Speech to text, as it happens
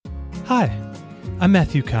Hi, I'm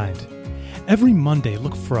Matthew Kind. Every Monday,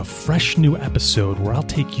 look for a fresh new episode where I'll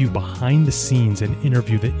take you behind the scenes and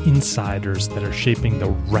interview the insiders that are shaping the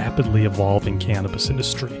rapidly evolving cannabis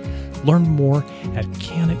industry. Learn more at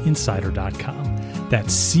cannainsider.com.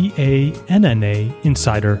 That's C-A-N-N-A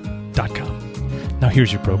insider.com. Now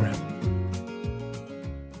here's your program.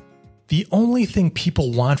 The only thing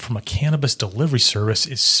people want from a cannabis delivery service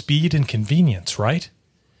is speed and convenience, right?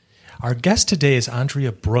 Our guest today is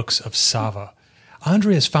Andrea Brooks of Sava.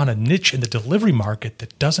 Andrea has found a niche in the delivery market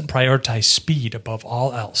that doesn't prioritize speed above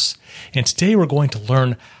all else. And today we're going to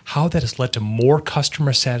learn how that has led to more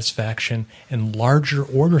customer satisfaction and larger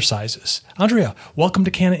order sizes. Andrea, welcome to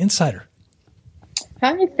Canna Insider.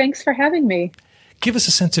 Hi, thanks for having me. Give us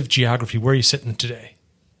a sense of geography. Where are you sitting today?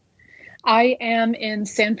 I am in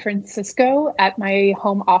San Francisco at my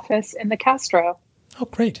home office in the Castro. Oh,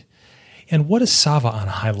 great. And what is Sava on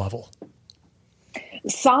a high level?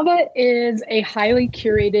 Sava is a highly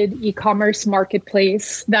curated e-commerce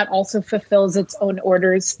marketplace that also fulfills its own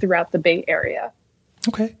orders throughout the Bay Area.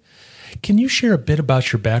 Okay. Can you share a bit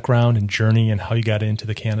about your background and journey and how you got into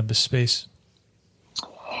the cannabis space?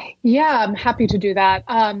 Yeah, I'm happy to do that.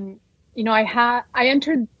 I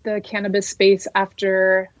entered the cannabis space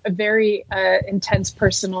after a very intense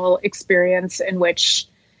personal experience in which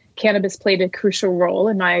cannabis played a crucial role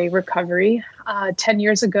in my recovery. 10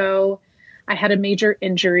 years ago, I had a major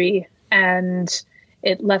injury and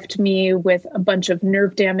it left me with a bunch of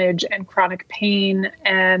nerve damage and chronic pain,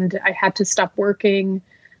 and I had to stop working.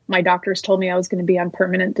 My doctors told me I was going to be on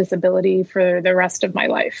permanent disability for the rest of my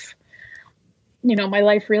life. My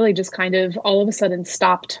life really just kind of all of a sudden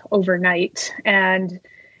stopped overnight, and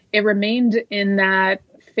it remained in that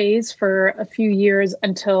phase for a few years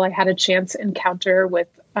until I had a chance encounter with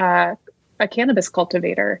a cannabis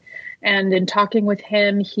cultivator. And in talking with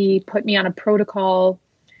him, he put me on a protocol.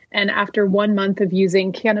 And after 1 month of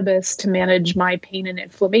using cannabis to manage my pain and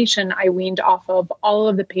inflammation, I weaned off of all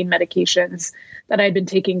of the pain medications that I'd been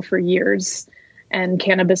taking for years. And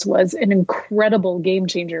cannabis was an incredible game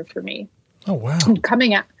changer for me. Oh, wow.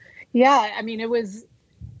 Coming out. Yeah. I mean, it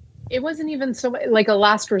wasn't even so like a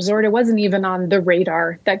last resort. It wasn't even on the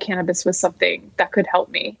radar that cannabis was something that could help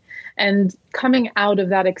me. And coming out of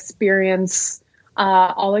that experience,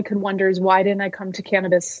 all I could wonder is, why didn't I come to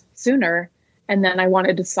cannabis sooner? And then I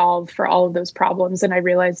wanted to solve for all of those problems. And I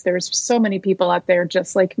realized there's so many people out there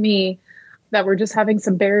just like me that were just having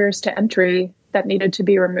some barriers to entry that needed to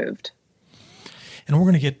be removed. And we're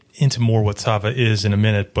going to get into more what Sava is in a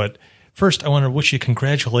minute, but first, I want to wish you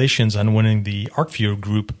congratulations on winning the ArcView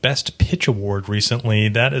Group Best Pitch Award recently.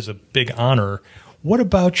 That is a big honor. What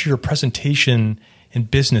about your presentation and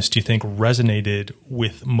business do you think resonated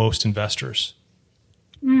with most investors?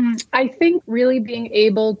 I think really being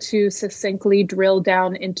able to succinctly drill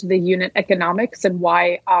down into the unit economics and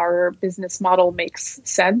why our business model makes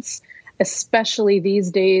sense, especially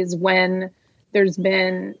these days when there's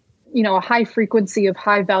been, a high frequency of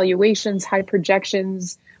high valuations, high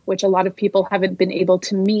projections, which a lot of people haven't been able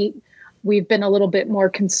to meet. We've been a little bit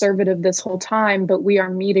more conservative this whole time, but we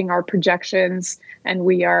are meeting our projections and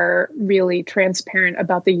we are really transparent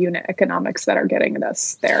about the unit economics that are getting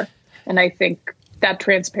us there. And I think that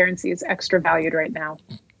transparency is extra valued right now.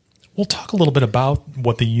 We'll talk a little bit about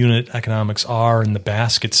what the unit economics are and the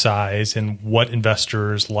basket size and what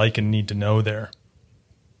investors like and need to know there.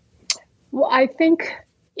 Well, I think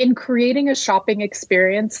in creating a shopping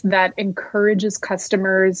experience that encourages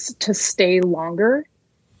customers to stay longer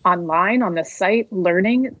online on the site,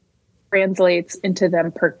 learning translates into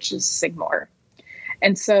them purchasing more.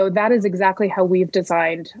 And so that is exactly how we've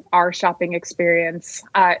designed our shopping experience.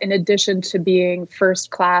 In addition to being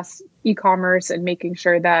first-class e-commerce and making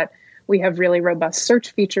sure that we have really robust search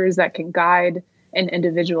features that can guide an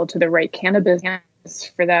individual to the right cannabis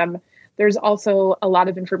for them, there's also a lot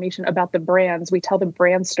of information about the brands. We tell the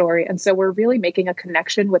brand story. And so we're really making a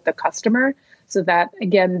connection with the customer so that,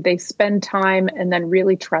 again, they spend time and then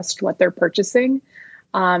really trust what they're purchasing.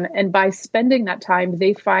 And by spending that time,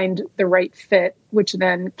 they find the right fit, which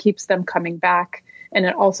then keeps them coming back. And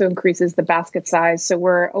it also increases the basket size. So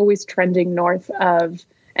we're always trending north of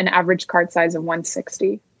an average cart size of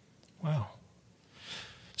 160. Wow.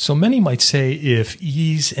 So many might say if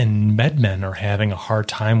Ease and MedMen are having a hard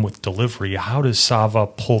time with delivery, how does Sava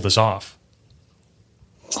pull this off?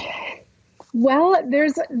 Well,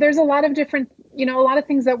 there's a lot of different, a lot of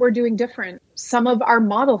things that we're doing different. Some of our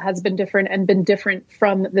model has been different and been different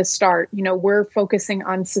from the start. We're focusing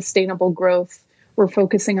on sustainable growth. We're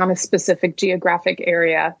focusing on a specific geographic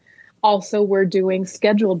area. Also, we're doing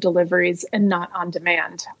scheduled deliveries and not on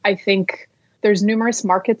demand. I think there's numerous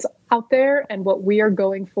markets out there, and what we are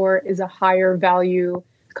going for is a higher value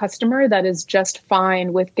customer that is just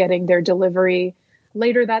fine with getting their delivery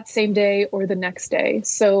later that same day or the next day.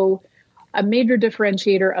 So a major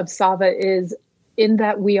differentiator of Sava is in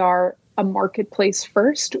that we are a marketplace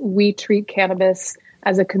first. We treat cannabis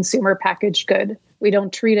as a consumer packaged good. We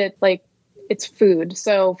don't treat it like it's food.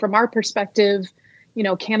 So from our perspective,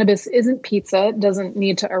 cannabis isn't pizza. It doesn't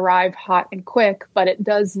need to arrive hot and quick, but it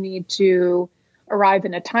does need to arrive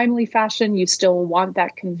in a timely fashion. You still want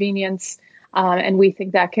that convenience. And we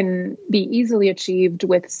think that can be easily achieved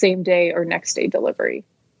with same day or next day delivery.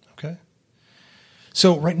 Okay.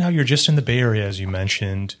 So right now you're just in the Bay Area, as you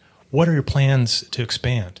mentioned. What are your plans to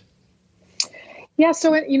expand? Yeah,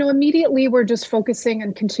 so, immediately we're just focusing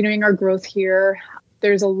on continuing our growth here.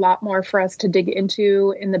 There's a lot more for us to dig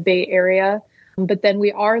into in the Bay Area, but then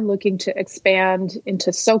we are looking to expand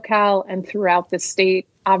into SoCal and throughout the state.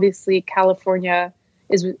 Obviously, California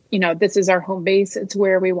is, this is our home base. It's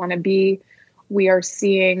where we want to be. We are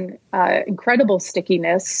seeing incredible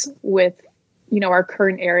stickiness with, our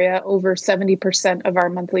current area. Over 70% of our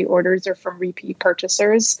monthly orders are from repeat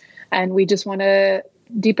purchasers. And we just want to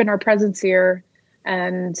deepen our presence here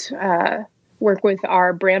and work with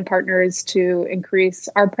our brand partners to increase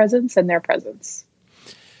our presence and their presence.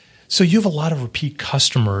 So you have a lot of repeat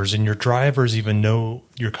customers, and your drivers even know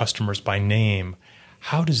your customers by name.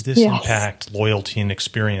 How does this impact loyalty and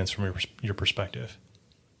experience from your perspective?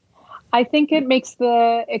 I think it makes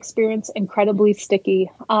the experience incredibly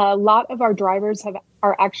sticky. A lot of our drivers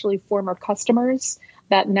are actually former customers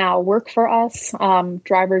that now work for us.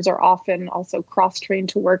 Drivers are often also cross-trained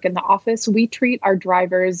to work in the office. We treat our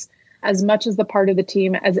drivers as much as the part of the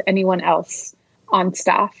team as anyone else on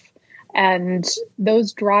staff. And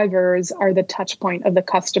those drivers are the touch point of the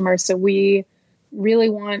customer. So we really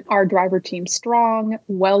want our driver team strong,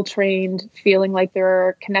 well-trained, feeling like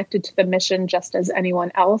they're connected to the mission just as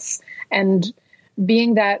anyone else. And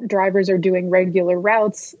being that drivers are doing regular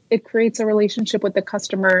routes, it creates a relationship with the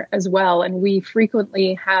customer as well. And we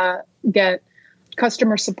frequently get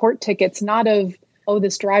customer support tickets, not of, oh,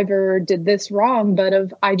 this driver did this wrong, but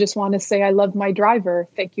of, I just want to say I love my driver.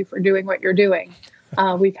 Thank you for doing what you're doing.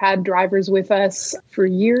 We've had drivers with us for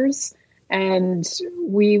years, and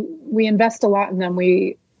we invest a lot in them.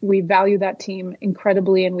 We value that team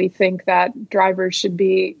incredibly, and we think that drivers should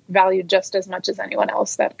be valued just as much as anyone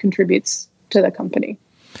else that contributes to the company.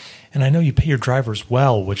 And I know you pay your drivers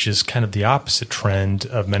well, which is kind of the opposite trend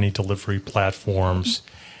of many delivery platforms.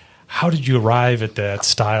 How did you arrive at that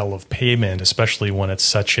style of payment, especially when it's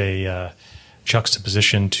such a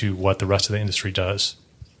juxtaposition to what the rest of the industry does?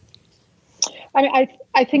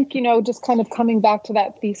 I think, just kind of coming back to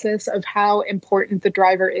that thesis of how important the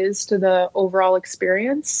driver is to the overall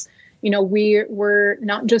experience. We're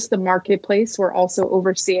not just the marketplace, we're also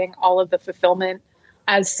overseeing all of the fulfillment.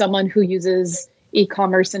 As someone who uses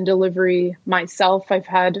e-commerce and delivery myself, I've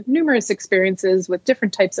had numerous experiences with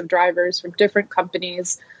different types of drivers from different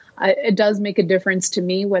companies. It does make a difference to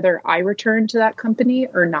me whether I return to that company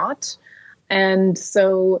or not. And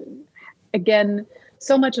so, again,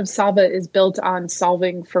 so much of Sava is built on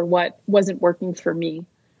solving for what wasn't working for me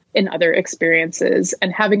in other experiences,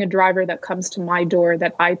 and having a driver that comes to my door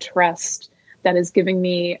that I trust, that is giving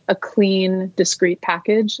me a clean, discreet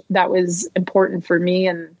package. That was important for me,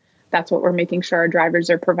 and that's what we're making sure our drivers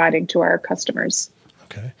are providing to our customers.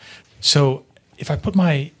 Okay. So if I put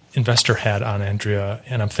my investor hat on, Andrea,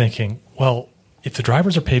 and I'm thinking, well, if the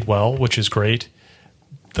drivers are paid well, which is great,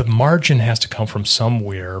 the margin has to come from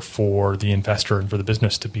somewhere for the investor and for the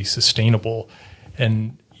business to be sustainable.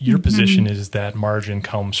 And your position is that margin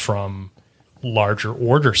comes from larger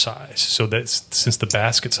order size. So that since the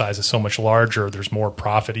basket size is so much larger, there's more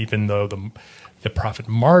profit, even though the profit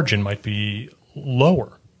margin might be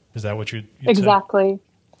lower. Is that what you'd exactly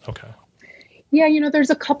say? Okay. Yeah, there's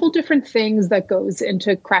a couple different things that goes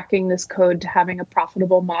into cracking this code to having a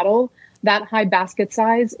profitable model. That high basket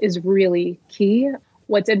size is really key.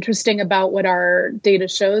 What's interesting about what our data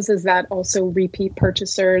shows is that also repeat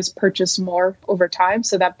purchasers purchase more over time.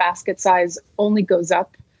 So that basket size only goes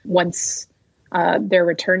up once they're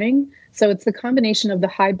returning. So it's the combination of the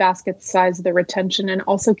high basket size, the retention, and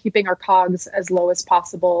also keeping our COGS as low as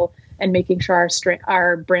possible and making sure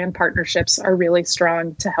our brand partnerships are really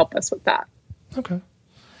strong to help us with that. Okay.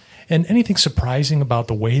 And anything surprising about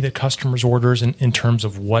the way that customers orders in terms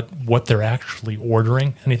of what they're actually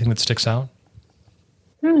ordering? Anything that sticks out?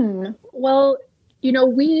 Well,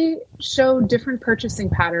 we show different purchasing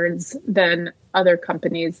patterns than other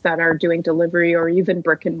companies that are doing delivery or even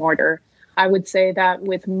brick and mortar. I would say that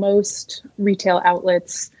with most retail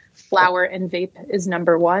outlets, flower and vape is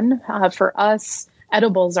number one. For us,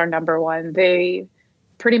 edibles are number one. They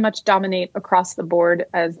pretty much dominate across the board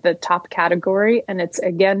as the top category. And it's,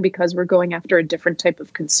 again, because we're going after a different type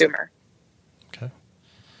of consumer. Okay.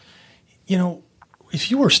 If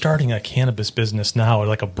you were starting a cannabis business now, or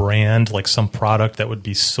like a brand, like some product that would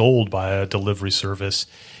be sold by a delivery service,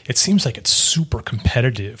 it seems like it's super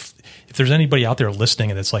competitive. If there's anybody out there listening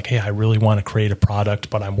and it's like, hey, I really want to create a product,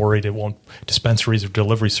 but I'm worried dispensaries or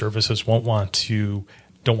delivery services don't want to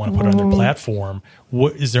put it on their platform.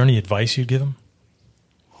 Is there any advice you'd give them?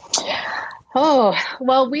 Oh,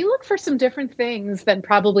 well, we look for some different things than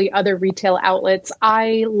probably other retail outlets.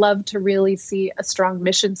 I love to really see a strong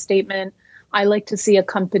mission statement. I like to see a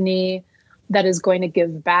company that is going to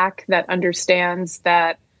give back, that understands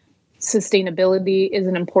that sustainability is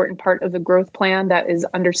an important part of the growth plan, that is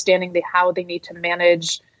understanding how they need to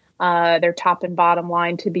manage their top and bottom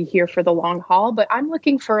line to be here for the long haul. But I'm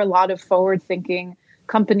looking for a lot of forward-thinking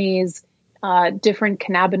companies, different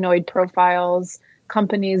cannabinoid profiles,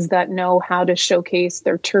 companies that know how to showcase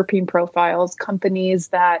their terpene profiles, companies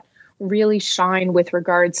that really shine with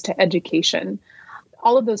regards to education.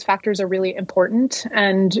 All of those factors are really important.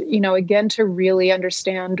 And, again, to really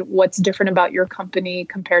understand what's different about your company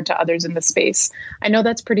compared to others in the space. I know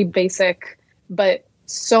that's pretty basic, but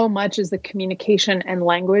so much is the communication and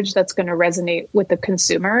language that's going to resonate with the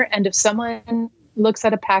consumer. And if someone looks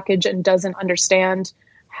at a package and doesn't understand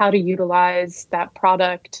how to utilize that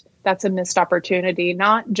product, that's a missed opportunity,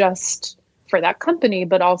 not just for that company,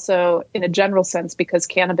 but also in a general sense, because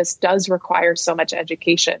cannabis does require so much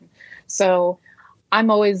education. So I'm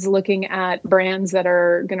always looking at brands that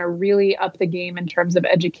are going to really up the game in terms of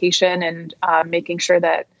education and making sure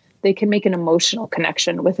that they can make an emotional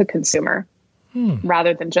connection with a consumer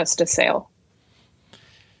rather than just a sale.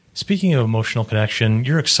 Speaking of emotional connection,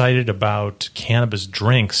 you're excited about cannabis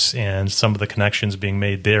drinks and some of the connections being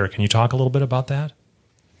made there. Can you talk a little bit about that?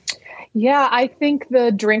 Yeah, I think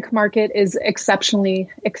the drink market is exceptionally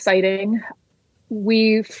exciting.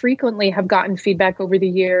 We frequently have gotten feedback over the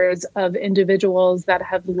years of individuals that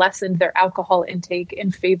have lessened their alcohol intake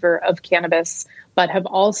in favor of cannabis, but have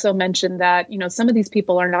also mentioned that, some of these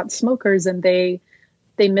people are not smokers and they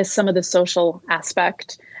miss some of the social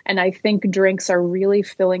aspect. And I think drinks are really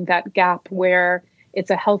filling that gap where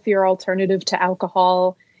it's a healthier alternative to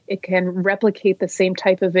alcohol. It can replicate the same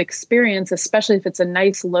type of experience, especially if it's a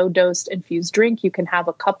nice low-dose infused drink. You can have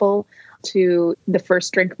a couple. To the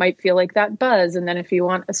first drink might feel like that buzz. And then if you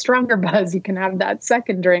want a stronger buzz, you can have that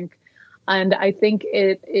second drink. And I think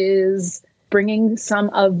it is bringing some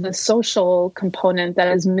of the social component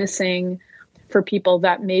that is missing for people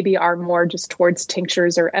that maybe are more just towards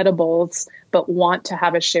tinctures or edibles, but want to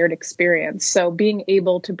have a shared experience. So being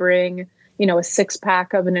able to bring, a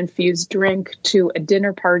 6-pack of an infused drink to a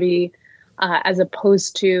dinner party, as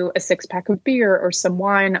opposed to a 6-pack of beer or some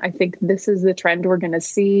wine, I think this is the trend we're going to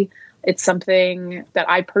see. It's something that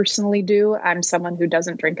I personally do. I'm someone who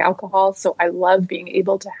doesn't drink alcohol, so I love being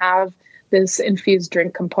able to have this infused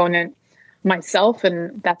drink component myself.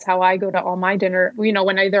 And that's how I go to all my dinner.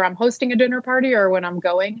 When either I'm hosting a dinner party or when I'm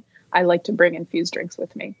going, I like to bring infused drinks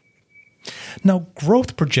with me. Now,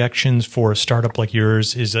 growth projections for a startup like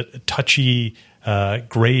yours is a touchy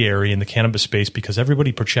gray area in the cannabis space because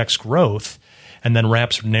everybody projects growth and then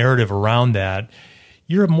wraps narrative around that.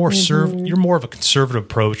 You're more of a conservative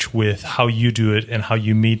approach with how you do it and how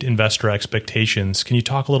you meet investor expectations. Can you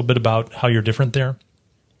talk a little bit about how you're different there?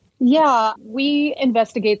 Yeah, we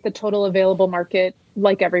investigate the total available market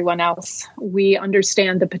like everyone else. We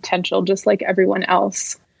understand the potential just like everyone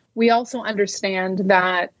else. We also understand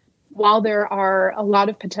that while there are a lot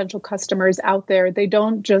of potential customers out there, they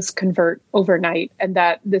don't just convert overnight, and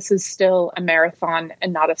that this is still a marathon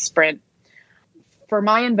and not a sprint. For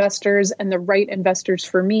my investors and the right investors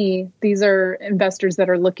for me, these are investors that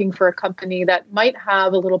are looking for a company that might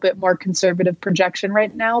have a little bit more conservative projection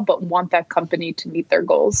right now, but want that company to meet their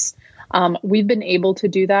goals. We've been able to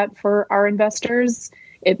do that for our investors.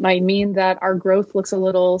 It might mean that our growth looks a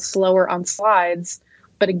little slower on slides,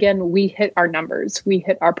 but again, we hit our numbers. We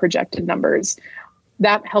hit our projected numbers.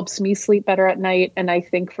 That helps me sleep better at night. And I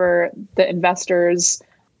think for the investors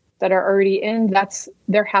that are already in,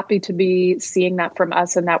 they're happy to be seeing that from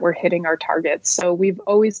us and that we're hitting our targets. So we've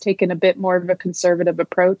always taken a bit more of a conservative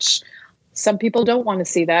approach. Some people don't want to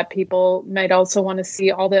see that. People might also want to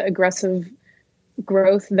see all the aggressive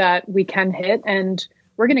growth that we can hit, and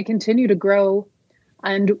we're going to continue to grow.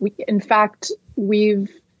 And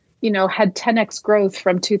we've had 10x growth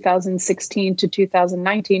from 2016 to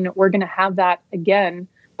 2019. We're going to have that again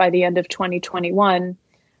by the end of 2021.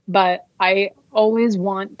 But I always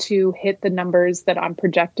want to hit the numbers that I'm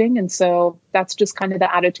projecting. And so that's just kind of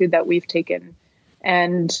the attitude that we've taken.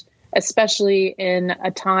 And especially in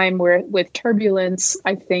a time where with turbulence,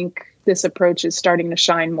 I think this approach is starting to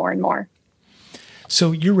shine more and more.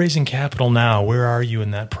 So you're raising capital now. Where are you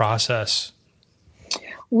in that process?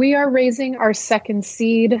 We are raising our second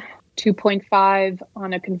seed, 2.5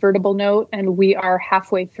 on a convertible note, and we are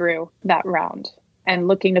halfway through that round and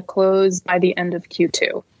looking to close by the end of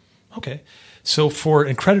Q2. Okay. So for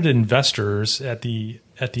accredited investors at the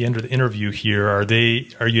end of the interview here, are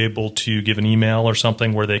you able to give an email or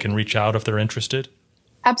something where they can reach out if they're interested?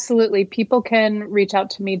 Absolutely. People can reach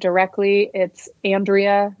out to me directly. It's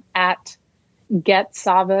Andrea at getsava.com.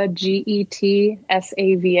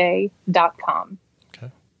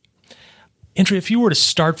 Okay. Andrea, if you were to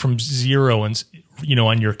start from zero and,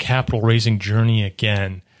 on your capital raising journey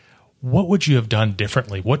again, what would you have done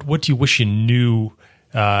differently? What do you wish you knew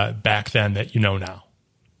back then that you know now?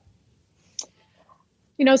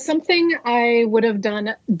 Something I would have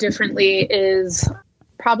done differently is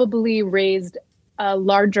probably raised a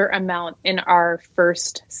larger amount in our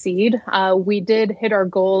first seed. We did hit our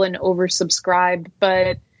goal and oversubscribed,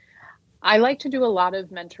 but I like to do a lot of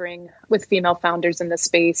mentoring with female founders in the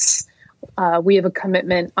space. We have a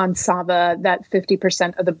commitment on Sava that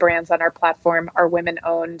 50% of the brands on our platform are women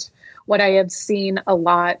owned. What I have seen a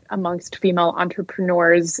lot amongst female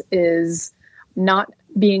entrepreneurs is not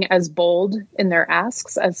being as bold in their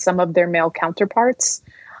asks as some of their male counterparts.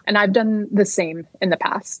 And I've done the same in the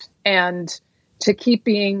past. And to keep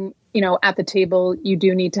being, at the table, you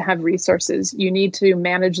do need to have resources. You need to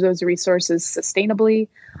manage those resources sustainably.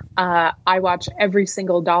 I watch every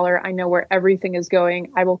single dollar. I know where everything is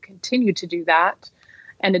going. I will continue to do that.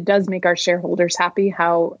 And it does make our shareholders happy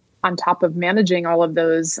how on top of managing all of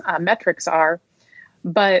those metrics are.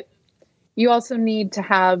 But you also need to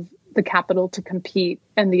have the capital to compete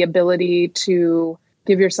and the ability to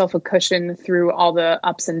give yourself a cushion through all the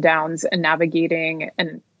ups and downs and navigating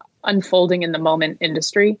and unfolding in the moment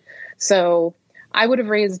industry. So I would have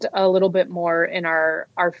raised a little bit more in our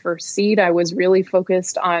first seed. I was really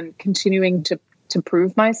focused on continuing to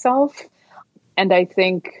prove myself. And I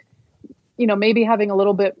think, maybe having a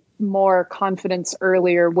little bit more confidence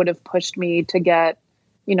earlier would have pushed me to get,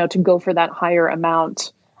 to go for that higher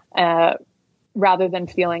amount, rather than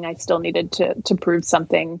feeling I still needed to prove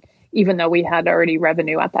something, even though we had already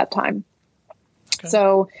revenue at that time. Okay.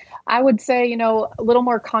 So I would say, a little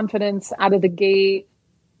more confidence out of the gate.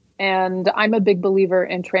 And I'm a big believer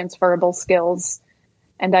in transferable skills.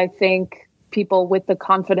 And I think people with the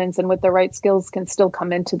confidence and with the right skills can still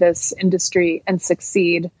come into this industry and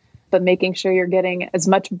succeed, but making sure you're getting as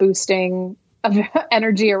much boosting of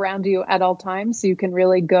energy around you at all times so you can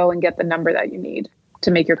really go and get the number that you need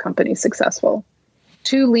to make your company successful.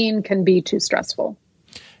 Too lean can be too stressful.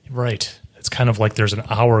 Right. It's kind of like there's an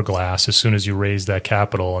hourglass as soon as you raise that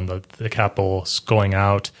capital and the capital's going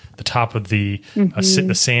out, the top of the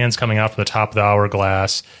sand's coming out from the top of the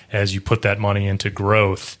hourglass as you put that money into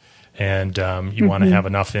growth. And you want to have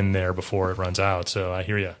enough in there before it runs out. So I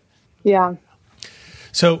hear you. Yeah.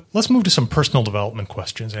 So let's move to some personal development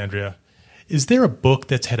questions, Andrea. Is there a book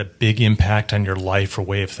that's had a big impact on your life or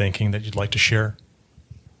way of thinking that you'd like to share?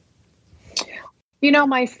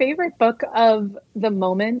 My favorite book of the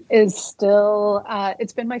moment is still,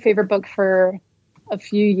 it's been my favorite book for a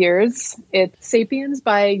few years. It's Sapiens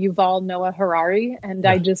by Yuval Noah Harari. And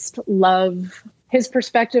I just love his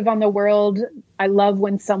perspective on the world. I love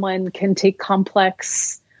when someone can take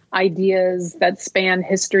complex ideas that span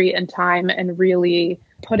history and time and really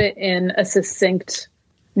put it in a succinct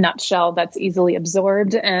nutshell that's easily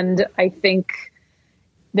absorbed. And I think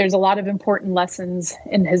there's a lot of important lessons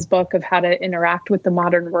in his book of how to interact with the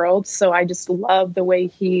modern world. So I just love the way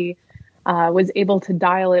he was able to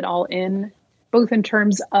dial it all in, both in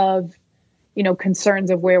terms of,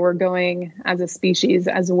 concerns of where we're going as a species,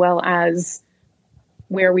 as well as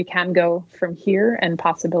where we can go from here and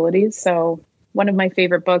possibilities. So one of my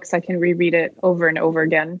favorite books, I can reread it over and over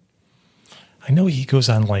again. I know he goes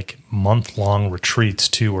on like month-long retreats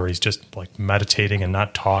too, where he's just like meditating and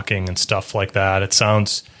not talking and stuff like that. That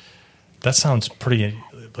sounds pretty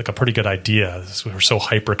like a pretty good idea. We're so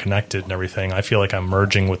hyper connected and everything. I feel like I'm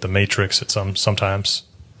merging with the Matrix at sometimes.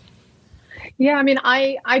 Yeah, I mean,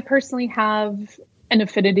 I personally have an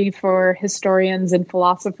affinity for historians and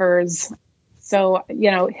philosophers. So,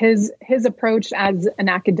 his approach as an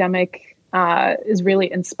academic is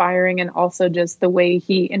really inspiring, and also just the way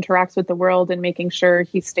he interacts with the world and making sure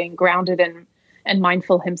he's staying grounded and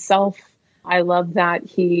mindful himself. I love that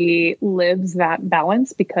he lives that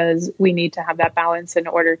balance, because we need to have that balance in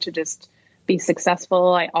order to just be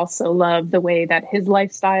successful. I also love the way that his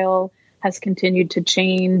lifestyle has continued to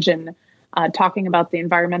change and talking about the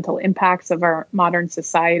environmental impacts of our modern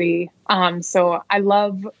society. So I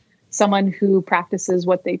love someone who practices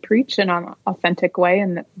what they preach in an authentic way.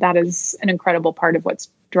 And that is an incredible part of what's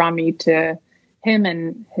drawn me to him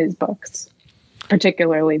and his books,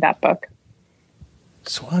 particularly that book.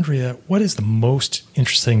 So Andrea, what is the most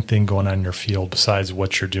interesting thing going on in your field besides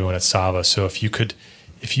what you're doing at Sava? So if you could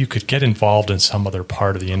get involved in some other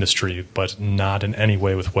part of the industry, but not in any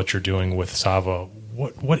way with what you're doing with Sava,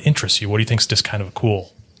 what interests you? What do you think is just kind of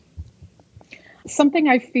cool? Something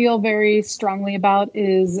I feel very strongly about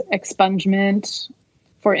is expungement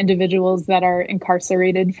for individuals that are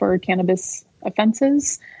incarcerated for cannabis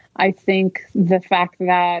offenses. I think the fact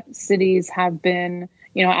that cities have been,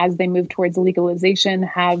 as they move towards legalization,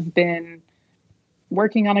 have been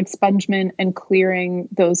working on expungement and clearing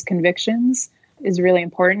those convictions is really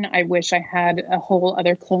important. I wish I had a whole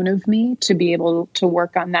other clone of me to be able to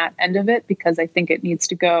work on that end of it, because I think it needs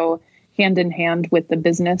to go hand in hand with the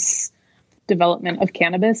business development of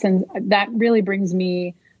cannabis. And that really brings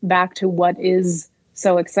me back to what is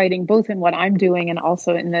so exciting, both in what I'm doing and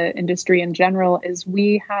also in the industry in general, is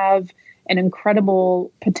we have an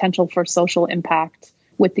incredible potential for social impact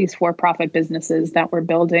with these for-profit businesses that we're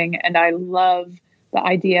building. And I love the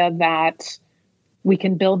idea that we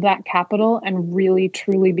can build that capital and really,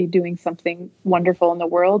 truly be doing something wonderful in the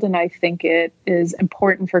world. And I think it is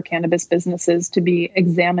important for cannabis businesses to be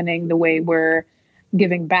examining the way we're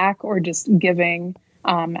giving back or just giving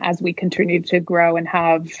as we continue to grow and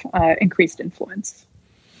have increased influence.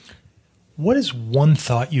 What is one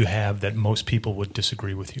thought you have that most people would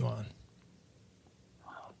disagree with you on?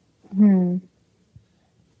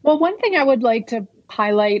 Well, one thing I would like to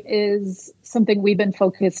highlight is something we've been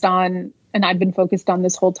focused on, and I've been focused on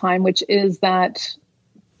this whole time, which is that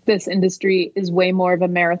this industry is way more of a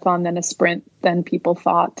marathon than a sprint than people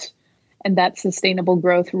thought. And that sustainable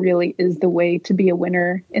growth really is the way to be a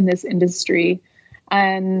winner in this industry.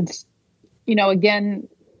 And, again,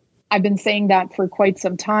 I've been saying that for quite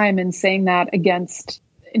some time, and saying that against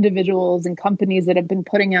individuals and companies that have been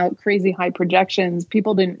putting out crazy high projections.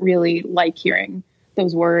 People didn't really like hearing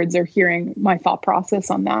those words or hearing my thought process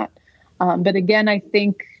on that. But again, I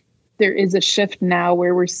think there is a shift now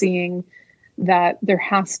where we're seeing that there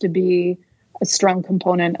has to be a strong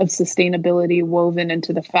component of sustainability woven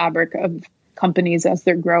into the fabric of companies as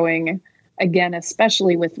they're growing. Again,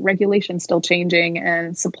 especially with regulation still changing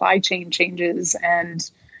and supply chain changes and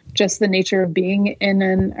just the nature of being in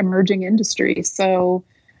an emerging industry. So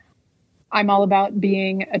I'm all about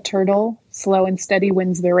being a turtle. Slow and steady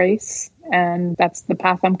wins the race. And that's the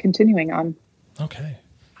path I'm continuing on. Okay.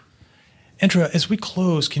 Andrea, as we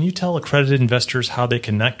close, can you tell accredited investors how they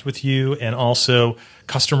connect with you, and also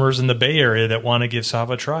customers in the Bay Area that want to give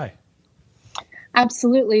Sava a try?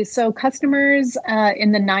 Absolutely. So customers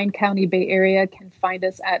in the 9-county Bay Area can find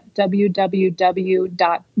us at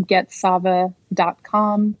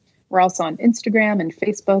www.getsava.com. We're also on Instagram and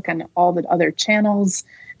Facebook and all the other channels.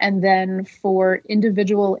 And then for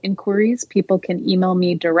individual inquiries, people can email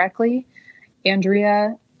me directly,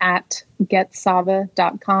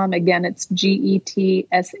 Andrea@getsava.com. Again, it's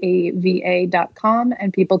GETSAVA.com.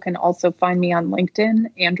 And people can also find me on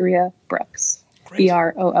LinkedIn, Andrea Brooks,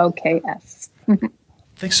 Brooks.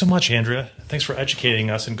 Thanks so much, Andrea. Thanks for educating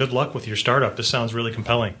us, and good luck with your startup. This sounds really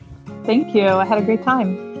compelling. Thank you. I had a great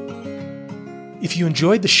time. If you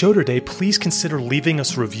enjoyed the show today, please consider leaving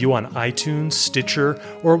us a review on iTunes, Stitcher,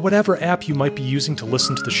 or whatever app you might be using to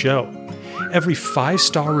listen to the show. Every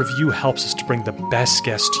 5-star review helps us to bring the best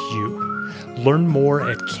guests to you. Learn more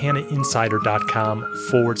at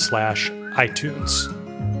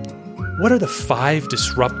cannainsider.com/iTunes. What are the 5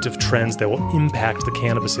 disruptive trends that will impact the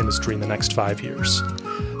cannabis industry in the next 5 years?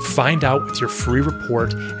 Find out with your free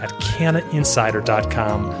report at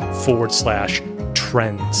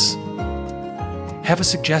cannainsider.com/trends. Have a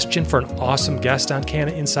suggestion for an awesome guest on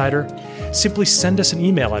Canna Insider? Simply send us an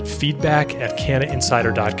email at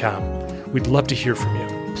feedback@cannainsider.com. We'd love to hear from you.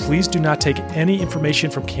 Please do not take any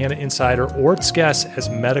information from Canna Insider or its guests as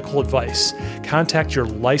medical advice. Contact your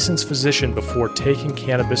licensed physician before taking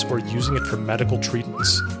cannabis or using it for medical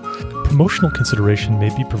treatments. Promotional consideration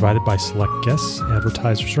may be provided by select guests,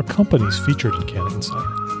 advertisers, or companies featured in Canna Insider.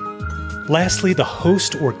 Lastly, the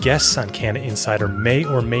host or guests on Canna Insider may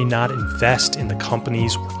or may not invest in the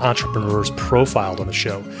companies or entrepreneurs profiled on the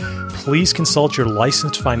show. Please consult your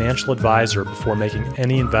licensed financial advisor before making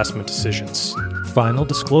any investment decisions. Final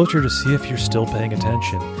disclosure to see if you're still paying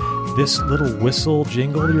attention. this little whistle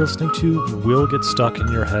jingle you're listening to will get stuck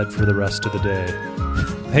in your head for the rest of the day.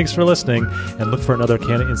 Thanks for listening, and look for another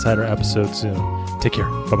Canna Insider episode soon. Take care.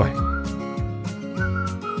 Bye-bye.